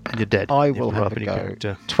throat and you're dead. I If will you have up a in your go.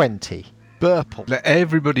 character. 20. Burple Let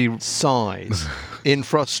everybody. sighs in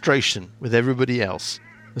frustration with everybody else.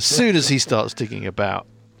 As soon as he starts digging about,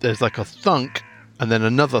 there's like a thunk and then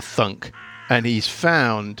another thunk, and he's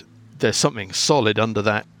found there's something solid under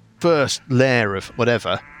that first layer of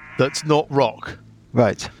whatever that's not rock.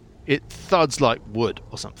 Right. It thuds like wood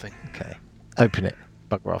or something. Okay. Open it.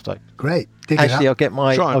 Bugraft open. Great. Dig Actually, it I'll up. get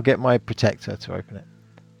my Try. I'll get my protector to open it.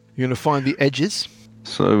 You're going to find the edges.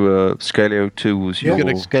 So, Scalio 2 was your...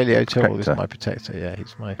 Scalio Toll is protector. my protector. Yeah,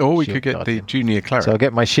 he's my. Or we shield could get guardian. the junior cleric, So I'll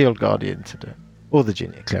get my shield guardian to do it, or the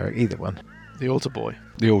junior cleric, either one. The altar boy.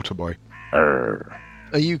 the altar boy.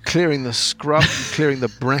 Are you clearing the scrub, clearing the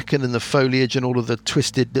bracken and the foliage and all of the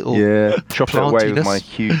twisted little... Yeah, chop it away with plantiness? my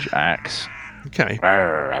huge axe. Okay.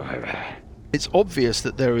 It's obvious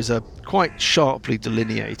that there is a quite sharply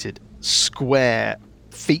delineated square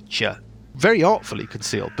feature, very artfully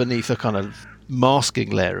concealed beneath a kind of masking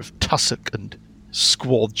layer of tussock and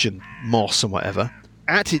squodge and moss and whatever.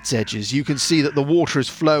 At its edges, you can see that the water is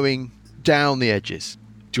flowing down the edges.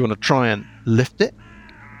 Do you want to try and lift it?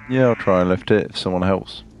 Yeah, I'll try and lift it if someone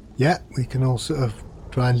helps. Yeah, we can all sort of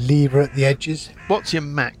try and lever at the edges. What's your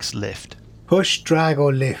max lift? Push, drag,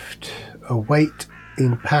 or lift a weight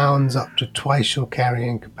in pounds up to twice your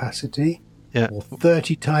carrying capacity, Yeah. or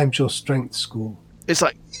 30 times your strength score. It's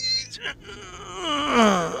like...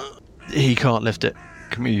 He can't lift it.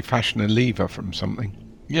 Can we fashion a lever from something?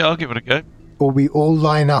 Yeah, I'll give it a go. Or we all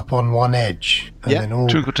line up on one edge. And Yeah. then all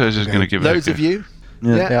Twinkle Toes is go. going to give it a go. Those of you?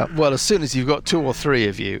 Yeah. Well, as soon as you've got 2 or 3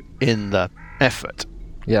 of you in the effort,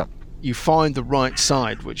 Yeah. you find the right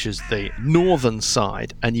side, which is the northern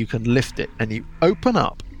side, and you can lift it, and you open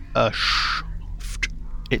up a shaft.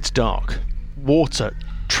 It's dark. Water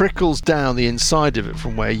trickles down the inside of it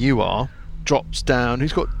from where you are, drops down.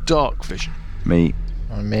 Who's got dark vision? Me.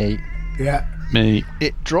 Me. Yeah. Me.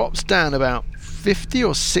 It drops down about 50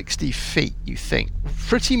 or 60 feet, you think,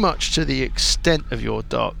 pretty much to the extent of your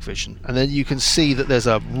dark vision. And then you can see that there's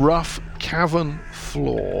a rough cavern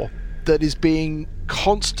floor that is being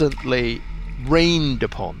constantly rained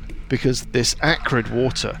upon because this acrid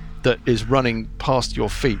water that is running past your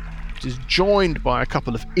feet is joined by a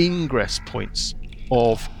couple of ingress points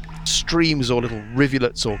of streams or little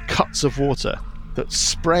rivulets or cuts of water that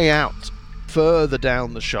spray out further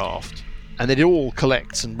down the shaft, and then it all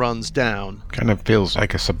collects and runs down. Kind of feels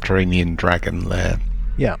like a subterranean dragon lair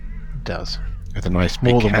Yeah. It does. with a nice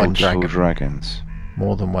big More than one house. dragon. Dragons.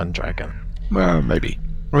 More than one dragon. Well, maybe.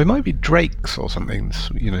 Or it might be drakes or something,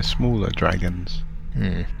 smaller dragons.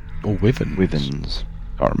 Or wyverns. Wyverns.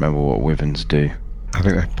 Can't remember what wyverns do. I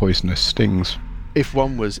think they're poisonous stings. If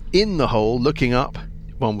one was in the hole looking up,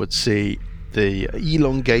 one would see the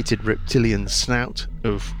elongated reptilian snout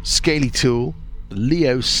of Scaly Tool, the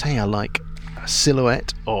Leo Sayer-like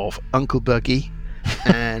silhouette of Uncle Buggy,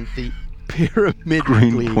 and the Green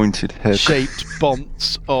pyramidally pointed head. shaped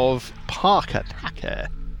bonts of Parker Tacker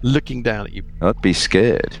looking down at you. I'd be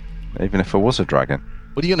scared, even if I was a dragon.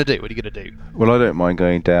 What are you going to do? What are you going to do? Well, I don't mind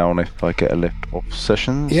going down if I get a lift off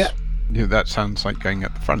sessions. Yeah. Yeah, that sounds like going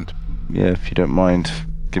at the front. Yeah, if you don't mind,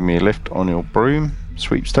 give me a lift on your broom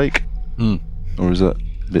sweepstake. Or is that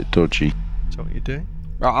a bit dodgy? That's what you're doing.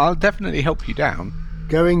 Well, I'll definitely help you down.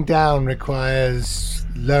 Going down requires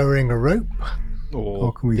lowering a rope,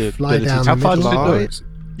 or can we the fly ability down to the fly. middle Fly. of it?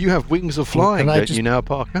 You have wings of flying, Can I don't just- you now,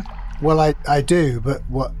 Parker? Well, I do, but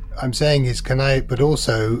what I'm saying is, but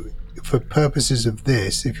also, for purposes of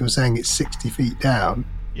this, if you're saying it's 60 feet down,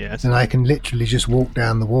 Yes. then I can literally just walk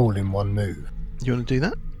down the wall in one move. You want to do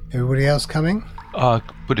that? Everybody else coming? But if I Yeah,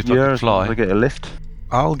 could as long as fly. I get a lift.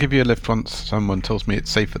 I'll give you a lift once someone tells me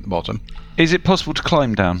it's safe at the bottom. Is it possible to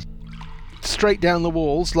climb down? Straight down the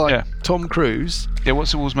walls like Yeah. Tom Cruise. Yeah,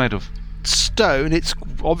 what's the walls made of? Stone, it's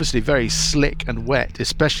obviously very slick and wet,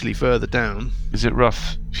 especially further down. Is it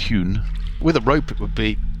rough hewn? With a rope, it would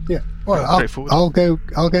be. Yeah. Well, Straightforward. I'll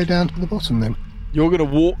go down to the bottom then. You're going to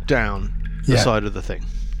walk down the Yeah. side of the thing.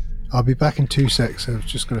 I'll be back in 2 secs. So I was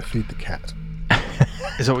just going to feed the cat.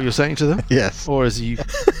 Is that what you're saying to them? Yes. Or is you?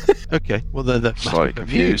 Okay, well then that must Slightly be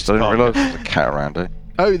confused. I didn't Parker. realise there was a cat around it.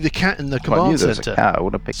 Oh, the cat in the If I knew command there was a center. cat, I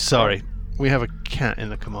would have picked it Sorry, up. we have a cat in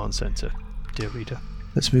the command center, dear reader.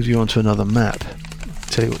 Let's move you on to another map.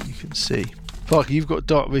 Tell you what you can see. Parker, you've got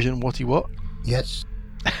dark vision. What? Yes.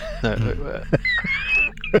 No.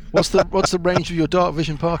 What's the range of your dark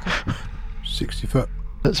vision, Parker? 60 foot.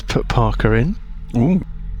 Let's put Parker in. Ooh,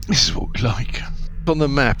 this is what we like. On the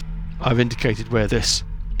map, I've indicated where this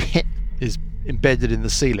pit is embedded in the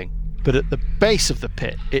ceiling. But at the base of the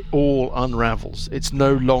pit, it all unravels. It's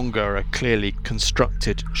no longer a clearly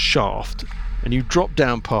constructed shaft. And you drop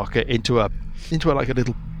down, Parker, into a like a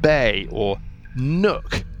little bay or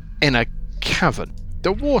nook in a cavern.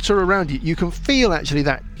 The water around you, you can feel actually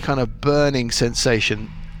that kind of burning sensation,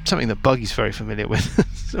 something that Buggy's very familiar with.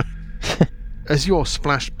 As you're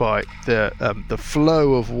splashed by the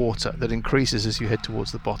flow of water that increases as you head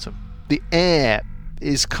towards the bottom, the air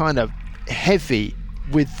is kind of heavy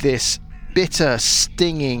with this bitter,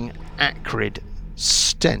 stinging, acrid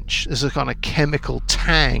stench. There's a kind of chemical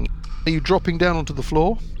tang. Are you dropping down onto the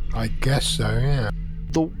floor? I guess so, yeah.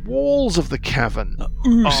 The walls of the cavern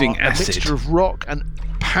Oozing are acid. a mixture of rock and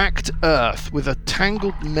packed earth with a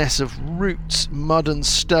tangled mess of roots, mud and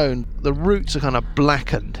stone. The roots are kind of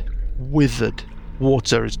blackened, withered.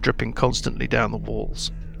 Water is dripping constantly down the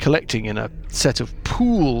walls, collecting in a set of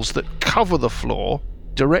pools that cover the floor.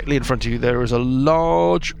 Directly in front of you there is a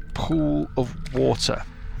large pool of water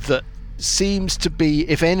that seems to be,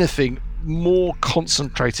 if anything, more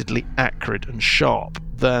concentratedly acrid and sharp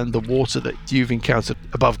than the water that you've encountered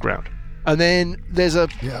above ground. And then there's a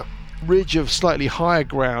Yeah. ridge of slightly higher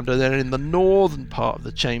ground, and then in the northern part of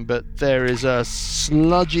the chamber there is a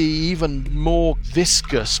sludgy, even more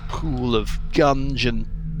viscous pool of gunge and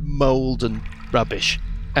mould and rubbish.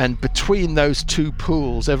 And between those two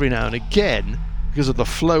pools, every now and again, because of the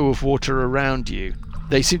flow of water around you,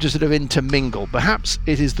 they seem to sort of intermingle. Perhaps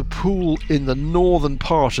it is the pool in the northern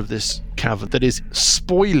part of this cavern that is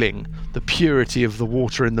spoiling the purity of the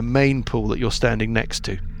water in the main pool that you're standing next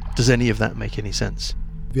to. Does any of that make any sense?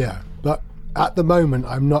 Yeah. But at the moment,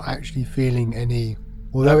 I'm not actually feeling any.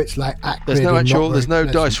 Although it's like acrid. There's no and actual, not there's very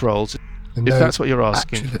no pleasant, dice rolls. and If no that's what you're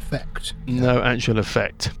asking. Actual effect. No actual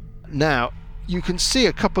effect. Now, you can see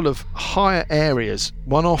a couple of higher areas,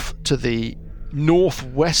 one off to the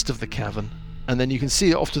northwest of the cavern, and then you can see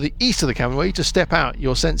it off to the east of the cavern. Where you just step out,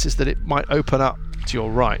 your sense is that it might open up to your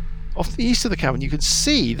right. Off to the east of the cavern, you can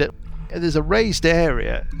see that there's a raised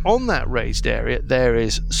area. On that raised area, there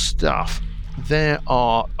is stuff. There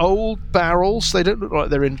are old barrels. They don't look like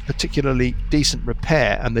they're in particularly decent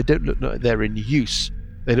repair, and they don't look like they're in use.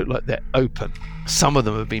 They look like they're open. Some of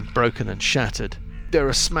them have been broken and shattered. There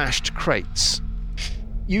are smashed crates.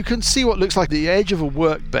 You can see what looks like the edge of a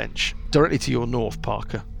workbench directly to your north,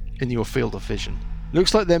 Parker, in your field of vision.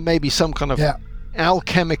 Looks like there may be some kind of Yeah.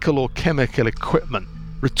 alchemical or chemical equipment,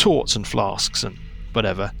 retorts and flasks and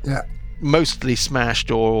whatever, Yeah. mostly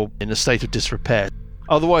smashed or in a state of disrepair.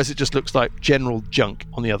 Otherwise, it just looks like general junk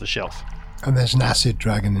on the other shelf. And there's an acid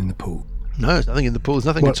dragon in the pool. No, there's nothing in the pool. There's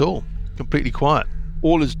nothing What? at all. Completely quiet.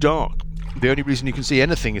 All is dark. The only reason you can see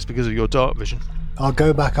anything is because of your dark vision. I'll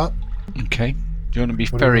go back up. Okay. Do you want to be What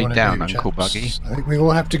do we ferried wanna down, do, Uncle chaps? Buggy? I think we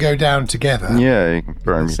all have to go down together. Yeah, you can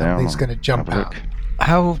throw me down. Something's and going to jump have a out. look.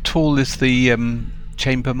 How tall is the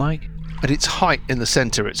chamber, Mike? At its height in the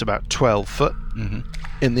centre, it's about 12 foot. Mm-hmm.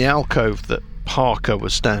 In the alcove that Parker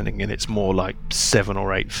was standing in, it's more like 7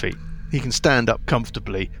 or 8 feet. He can stand up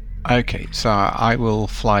comfortably. Okay, so I will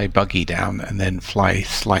fly Buggy down and then fly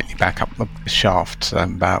slightly back up the shaft, so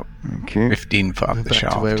I'm about Thank you. 15 foot up We're the back to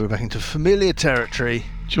shaft. where we're back into familiar territory.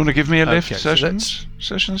 Do you want to give me a lift, Okay, so Sessions?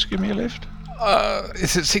 Sessions, give me a lift.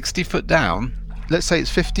 Is it 60 foot down? Let's say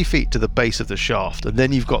it's 50 feet to the base of the shaft, and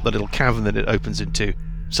then you've got the little cavern that it opens into.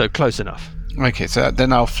 So close enough. Okay, so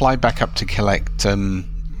then I'll fly back up to collect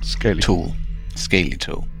Scaly scaly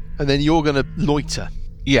tool. And then you're going to loiter.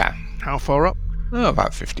 Yeah, How far up?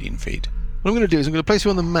 about 15 feet. What I'm going to do is I'm going to place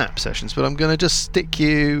you on the map, Sessions, but I'm going to just stick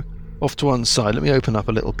you off to one side. Let me open up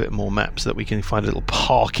a little bit more map so that we can find a little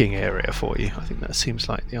parking area for you. I think that seems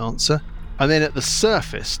like the answer. And then at the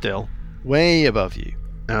surface still, way above you,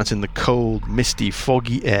 out in the cold, misty,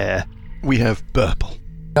 foggy air, we have Burple.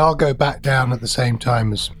 I'll go back down at the same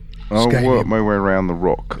time as I'll Scaly. work my way around the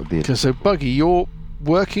rock at the Okay, so Buggy, you're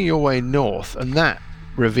working your way north, and that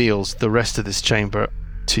reveals the rest of this chamber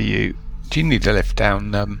to you. Do you need a lift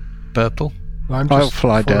down, Burple? I'm I'll just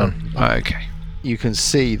fly following. down. Oh, okay. You can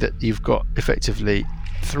see that you've got effectively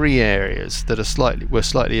 3 areas that are were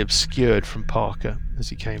slightly obscured from Parker as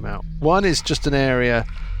he came out. One is just an area,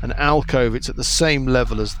 an alcove. It's at the same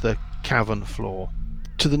level as the cavern floor.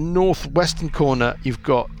 To the northwestern corner, you've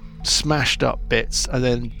got smashed up bits, and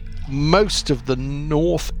then most of the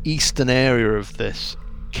northeastern area of this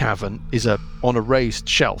cavern is on a raised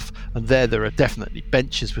shelf, and there are definitely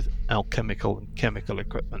benches with alchemical and chemical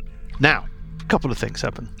equipment. Now, a couple of things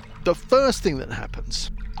happen. The first thing that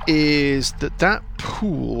happens is that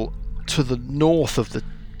pool to the north of the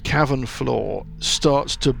cavern floor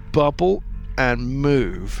starts to bubble and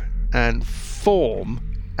move and form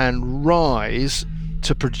and rise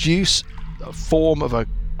to produce a form of a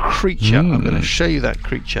creature. I'm going to show you that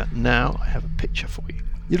creature now. I have a picture for you.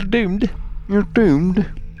 You're doomed. You're doomed.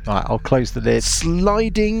 Right, I'll close the lid.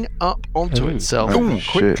 Sliding up onto itself,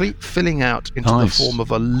 quickly filling out into the form of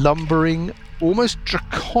a lumbering, almost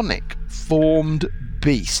draconic formed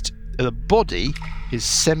beast. The body is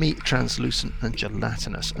semi-translucent and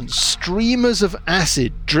gelatinous, and streamers of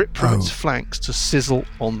acid drip from its flanks to sizzle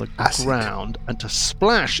on the ground and to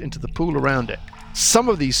splash into the pool around it. Some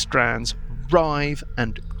of these strands writhe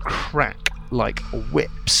and crack like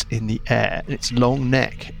whips in the air, and its long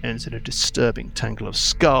neck ends in a disturbing tangle of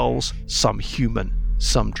skulls, some human,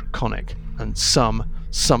 some draconic, and some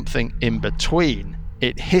something in between.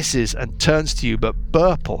 It hisses and turns to you, but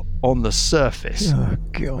purple on the surface. Oh,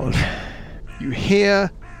 God. You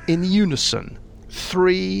hear in unison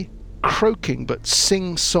 3 croaking but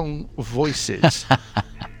sing-song voices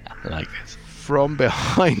Like this. from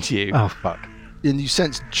behind you. Oh, fuck. And you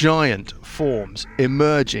sense giant forms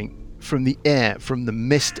emerging from the air, from the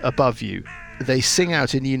mist above you. They sing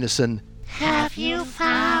out in unison, Have you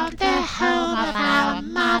found the home of our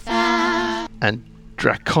mother? and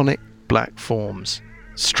draconic black forms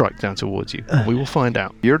strike down towards you. We will find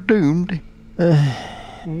out. You're doomed.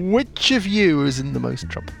 Which of you is in the most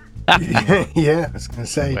trouble? Yeah, I was going to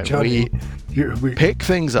say, Wait, Johnny. We Pick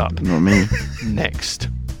things up Not me. next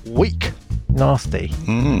week. Nasty.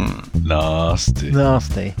 Nasty.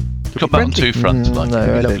 Nasty. Come on two fronts, like No,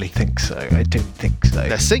 I lovely. don't think so. I don't think so.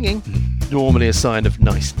 They're singing, normally a sign of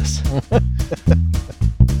niceness.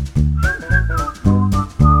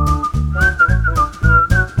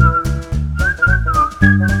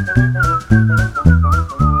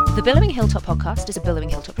 The Billowing Hilltop podcast is a Billowing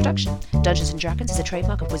Hilltop production. Dungeons & Dragons is a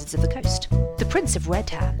trademark of Wizards of the Coast. The Prince of Red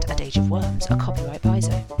Hand and Age of Worms are copyright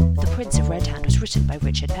Paizo. The Prince of Red Hand was written by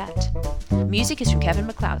Richard Pett. Music is from Kevin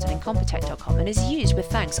MacLeod and Incompetech.com and is used with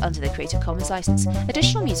thanks under the Creative Commons license.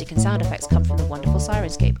 Additional music and sound effects come from the wonderful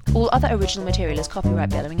Sirenscape. All other original material is copyright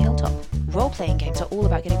Billowing Hilltop. Role-playing games are all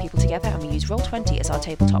about getting people together, and we use Roll20 as our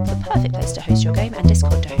tabletop, the perfect place to host your game, and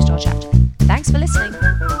Discord to host our chat. Thanks for listening.